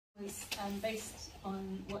was based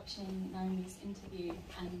on watching Naomi's interview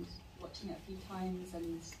and watching it a few times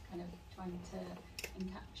and kind of trying to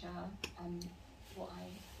capture what I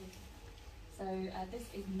did. So this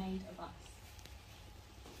is Made of Us.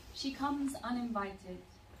 She comes uninvited,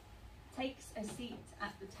 takes a seat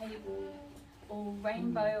at the table, all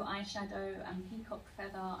rainbow eyeshadow and peacock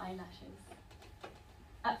feather eyelashes.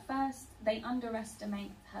 At first, they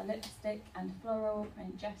underestimate her lipstick and floral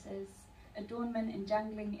print dresses, adornment in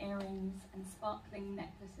jangling earrings and sparkling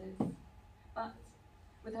necklaces. But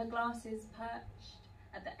with her glasses perched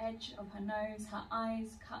at the edge of her nose, her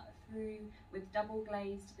eyes cut through with the double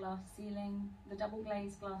glazed glass ceiling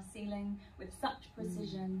with such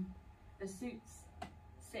precision, the suits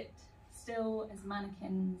sit still as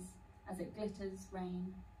mannequins as it glitters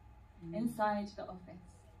rain. Inside the office,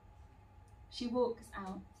 she walks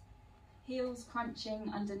out, heels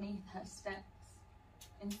crunching underneath her steps,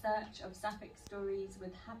 in search of sapphic stories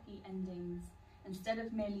with happy endings, instead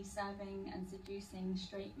of merely serving and seducing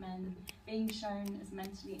straight men, being shown as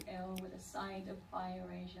mentally ill with a side of bi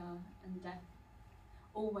erasure and death.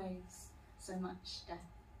 Always so much death.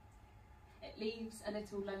 It leaves a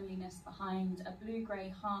little loneliness behind, a blue-grey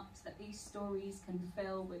heart that these stories can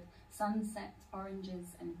fill with sunset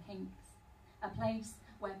oranges and pinks, a place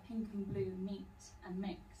where pink and blue meet and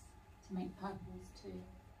mix to make purples too.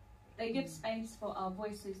 They give space for our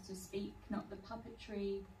voices to speak, not the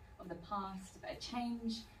puppetry of the past, but a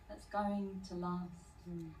change that's going to last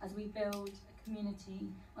as we build a community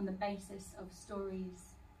on the basis of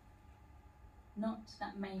stories not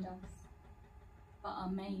that made us, but are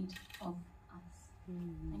made of us.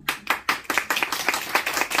 Thank you.